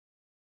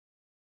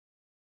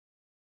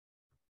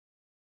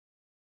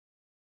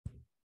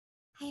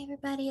Hey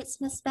everybody,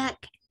 it's Miss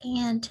Beck,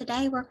 and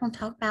today we're going to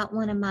talk about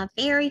one of my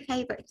very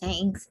favorite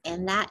things,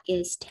 and that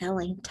is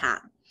telling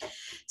time.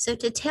 So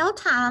to tell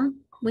time,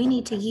 we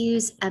need to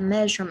use a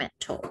measurement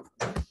tool.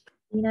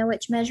 You know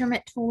which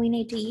measurement tool we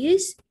need to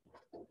use?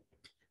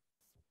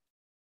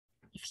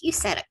 If you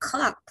said a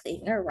clock,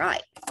 then you're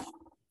right.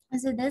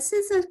 So this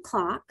is a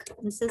clock.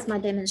 This is my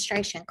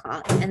demonstration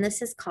clock, and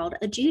this is called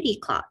a Judy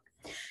clock.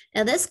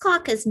 Now, this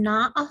clock is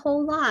not a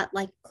whole lot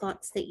like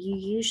clocks that you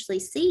usually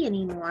see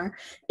anymore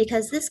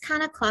because this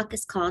kind of clock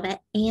is called an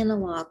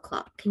analog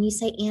clock. Can you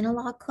say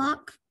analog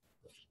clock?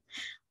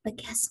 But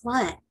guess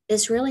what?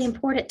 It's really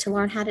important to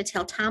learn how to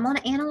tell time on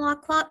an analog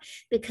clock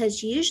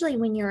because usually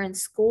when you're in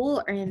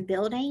school or in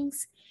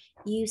buildings,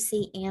 you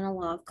see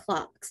analog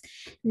clocks.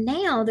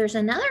 Now, there's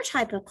another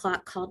type of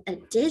clock called a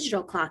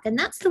digital clock, and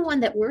that's the one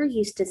that we're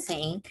used to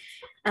seeing.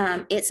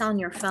 It's on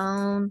your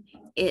phone.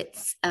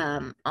 It's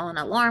on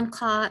alarm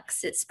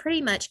clocks. It's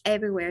pretty much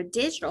everywhere,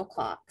 digital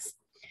clocks.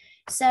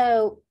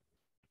 So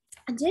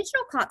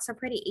digital clocks are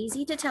pretty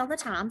easy to tell the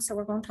time. So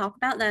we're going to talk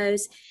about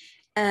those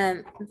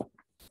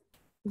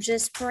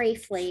just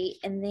briefly,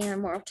 and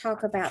then we'll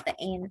talk about the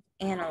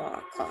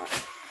analog clock.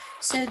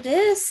 So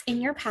this in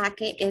your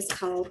packet is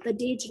called the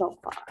digital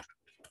clock.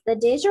 The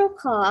digital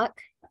clock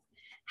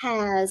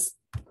has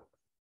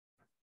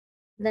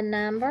the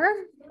number,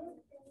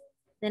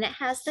 then it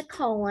has the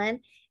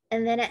colon,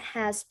 and then it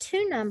has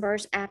two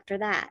numbers after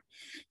that.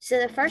 So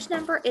the first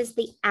number is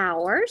the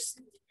hours,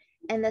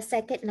 and the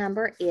second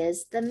number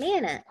is the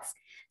minutes.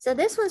 So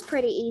this one's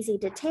pretty easy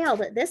to tell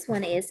that this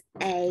one is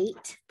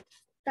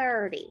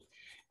 8:30.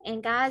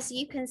 And guys,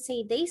 you can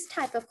see these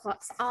type of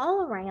clocks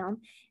all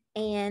around,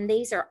 and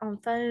these are on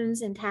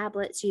phones and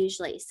tablets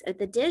usually. So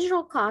the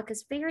digital clock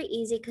is very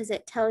easy because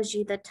it tells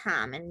you the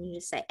time, and you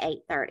just say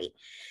 8:30.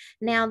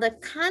 Now, the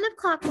kind of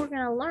clock we're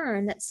going to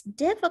learn that's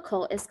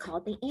difficult is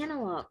called the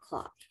analog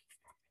clock.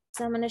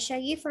 So I'm going to show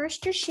you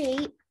first your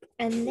sheet,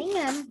 and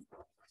then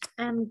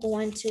I'm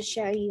going to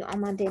show you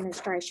on my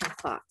demonstration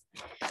clock.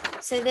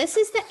 So this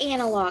is the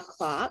analog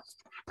clock,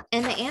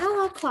 and the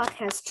analog clock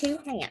has two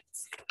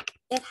hands.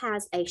 It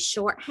has a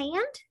short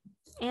hand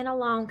and a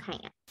long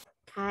hand,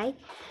 okay?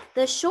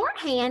 The short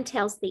hand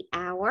tells the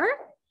hour,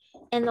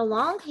 and the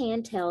long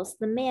hand tells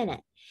the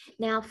minute.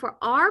 Now, for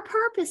our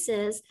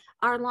purposes,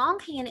 our long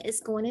hand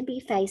is going to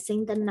be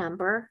facing the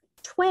number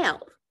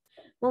 12.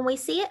 When we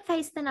see it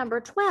face the number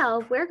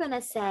 12, we're going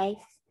to say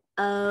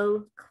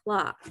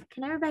o'clock.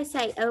 Can everybody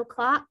say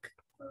o'clock?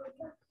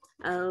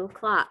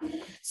 O'clock.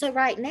 So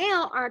right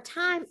now, our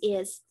time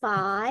is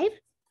 5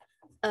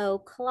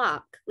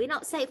 o'clock. We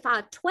don't say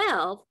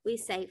 5:12, we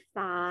say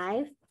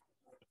 5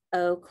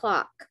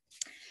 o'clock.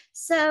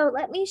 So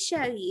let me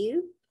show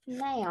you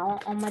now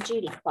on my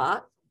Judy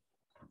clock.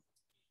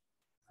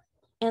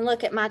 And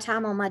look at my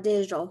time on my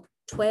digital,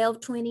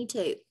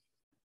 12:22.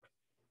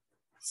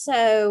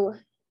 So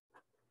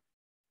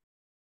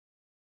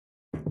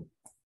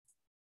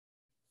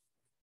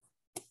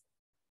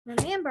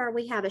remember,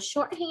 we have a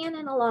short hand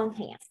and a long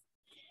hand.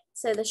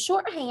 So the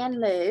short hand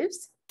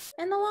moves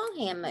and the long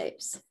hand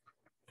moves.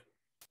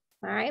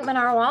 All right, when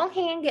our long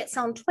hand gets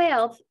on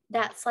 12,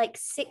 that's like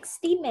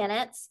 60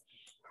 minutes,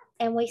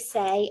 and we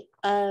say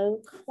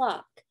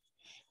o'clock.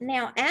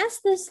 Now, as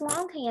this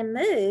long hand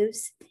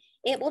moves,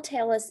 it will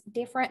tell us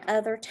different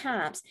other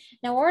times.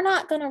 Now, we're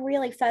not going to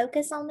really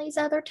focus on these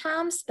other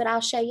times, but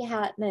I'll show you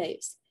how it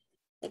moves.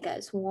 It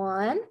goes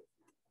 1,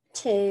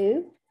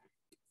 2,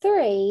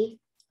 3,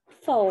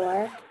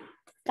 4,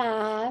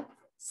 5,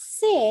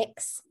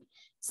 6,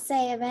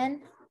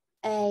 7,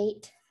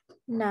 8,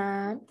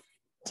 9,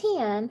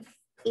 10,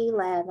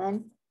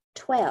 11,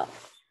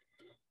 12.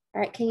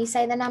 All right, can you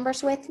say the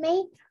numbers with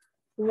me?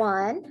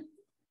 1,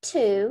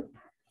 2,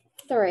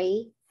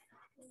 3,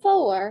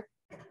 4,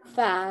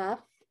 5,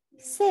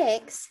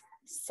 6,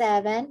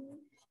 7,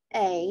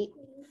 8,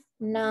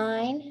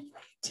 9,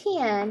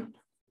 10,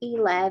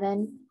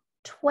 11,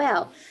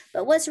 12.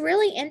 But what's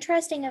really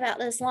interesting about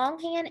this long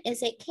hand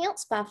is it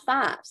counts by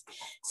fives.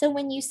 So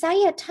when you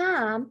say a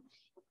time,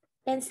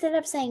 instead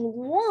of saying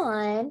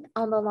 1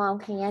 on the long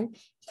hand,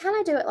 you kind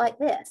of do it like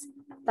this: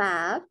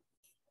 5,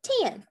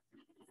 10,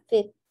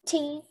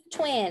 15,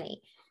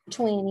 20,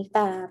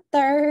 25,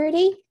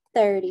 30,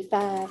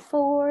 35,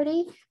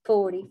 40,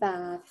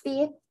 45,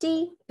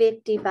 50,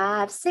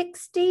 55,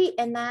 60,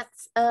 and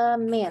that's a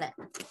minute.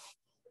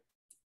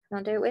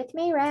 Now do it with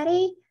me.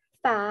 Ready?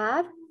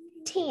 5,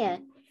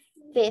 10,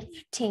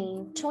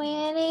 15,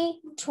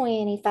 20,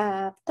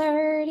 25,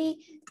 30,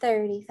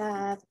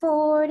 35,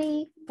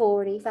 40,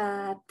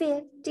 45,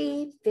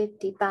 50,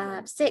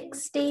 55,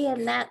 60,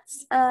 and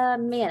that's a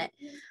minute.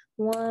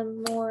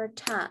 One more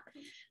time.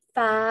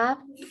 5,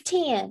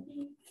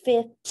 10,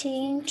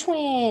 15,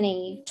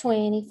 20,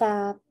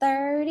 25,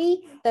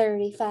 30,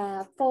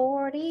 35,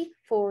 40,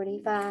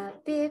 45,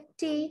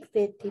 50,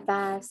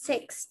 55,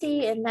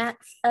 60, and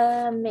that's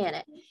a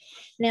minute.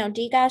 Now,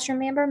 do you guys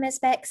remember Miss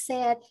Beck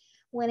said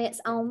when it's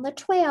on the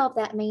 12,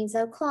 that means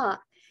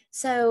o'clock.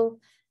 So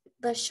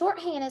the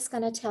shorthand is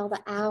going to tell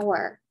the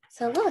hour.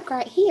 So look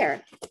right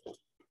here.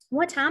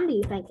 What time do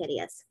you think it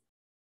is?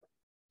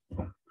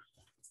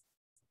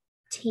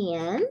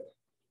 10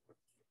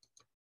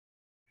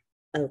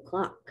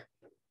 o'clock.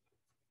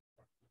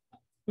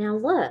 Now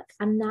look,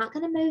 I'm not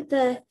going to move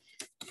the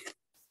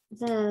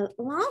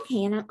long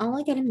hand. I'm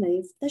only going to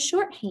move the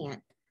short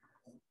hand.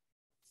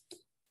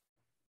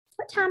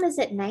 What time is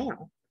it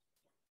now?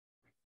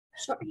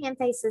 Short hand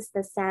faces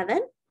the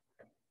 7.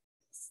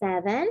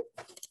 7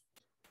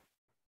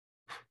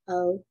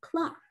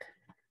 o'clock.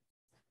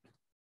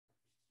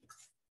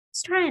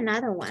 Let's try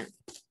another one.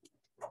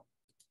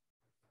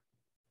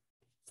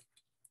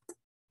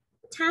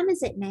 What time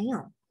is it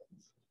now?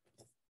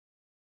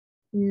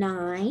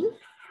 9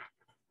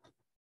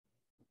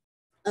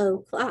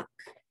 o'clock.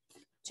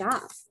 Good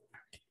job.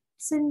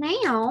 So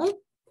now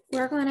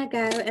we're going to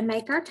go and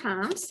make our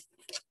times.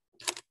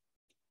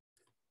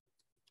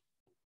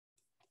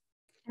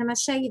 I'm going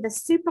to show you the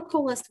super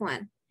coolest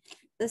one.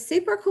 The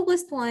super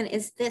coolest one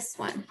is this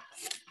one.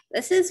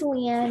 This is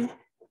when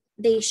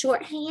the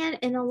short hand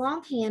and the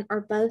long hand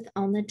are both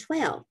on the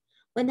 12.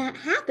 When that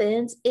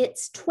happens,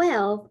 it's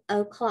 12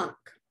 o'clock.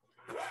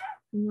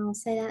 And I'll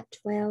say that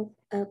 12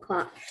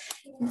 o'clock.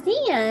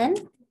 Then,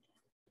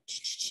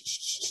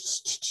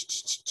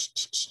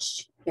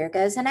 here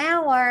goes an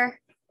hour.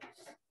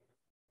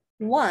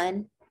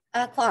 1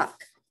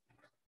 o'clock.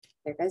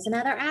 Here goes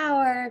another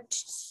hour.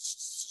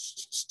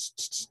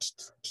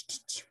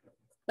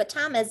 What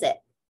time is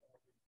it?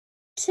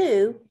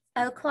 2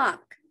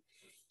 o'clock.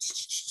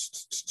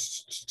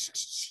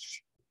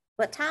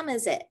 What time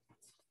is it?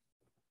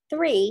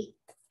 3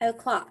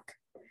 o'clock.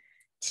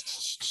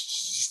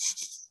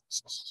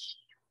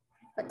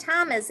 What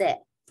time is it?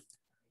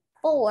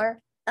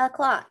 4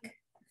 o'clock.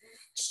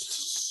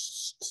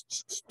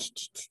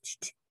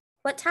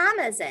 What time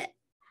is it?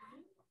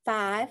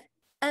 5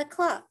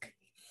 o'clock.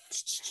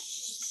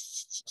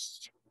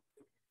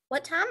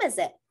 What time is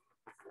it?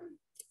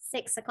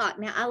 6 o'clock.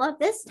 Now, I love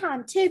this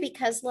time too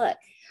because look,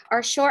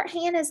 our short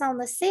hand is on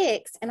the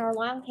 6 and our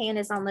long hand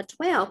is on the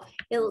 12.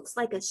 It looks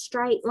like a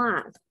straight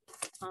line.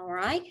 All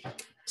right.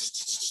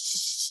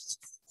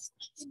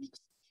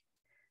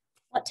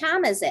 What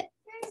time is it?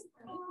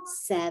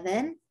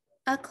 7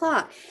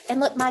 o'clock.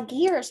 And look, my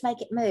gears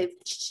make it move.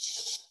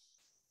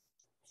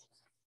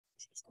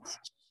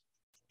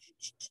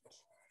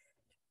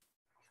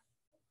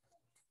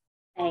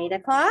 8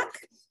 o'clock.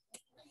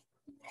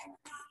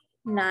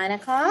 9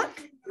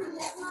 o'clock.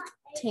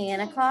 10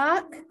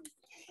 o'clock.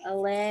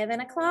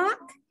 11 o'clock.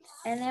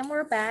 And then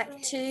we're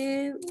back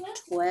to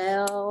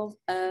 12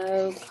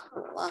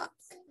 o'clock.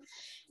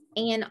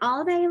 And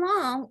all day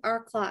long,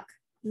 our clock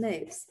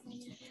moves.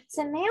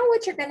 So now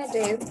what you're going to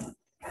do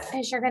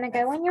is you're going to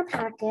go in your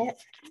pocket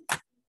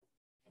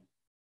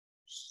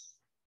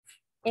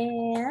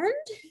and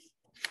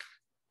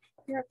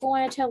you're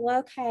going to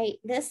locate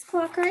this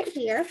clock right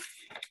here.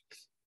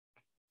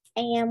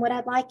 And what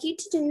I'd like you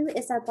to do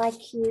is I'd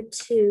like you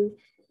to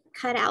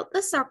cut out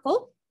the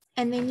circle,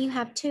 and then you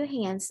have 2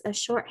 hands, a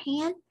short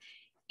hand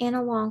and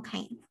a long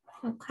hand,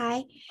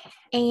 okay?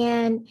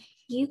 And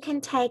you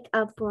can take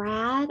a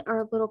brad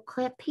or a little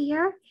clip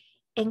here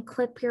and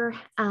clip your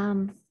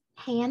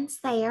hands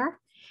there.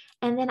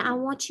 And then I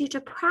want you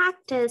to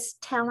practice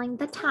telling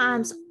the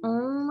times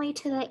only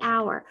to the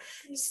hour.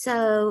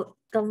 So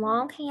the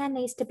long hand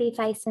needs to be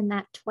facing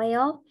that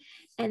 12.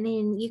 And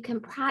then you can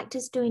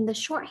practice doing the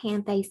short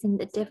hand facing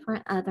the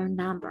different other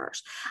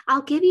numbers.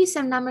 I'll give you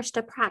some numbers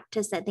to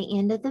practice at the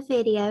end of the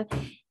video.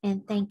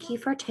 And thank you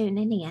for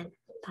tuning in.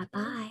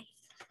 Bye-bye.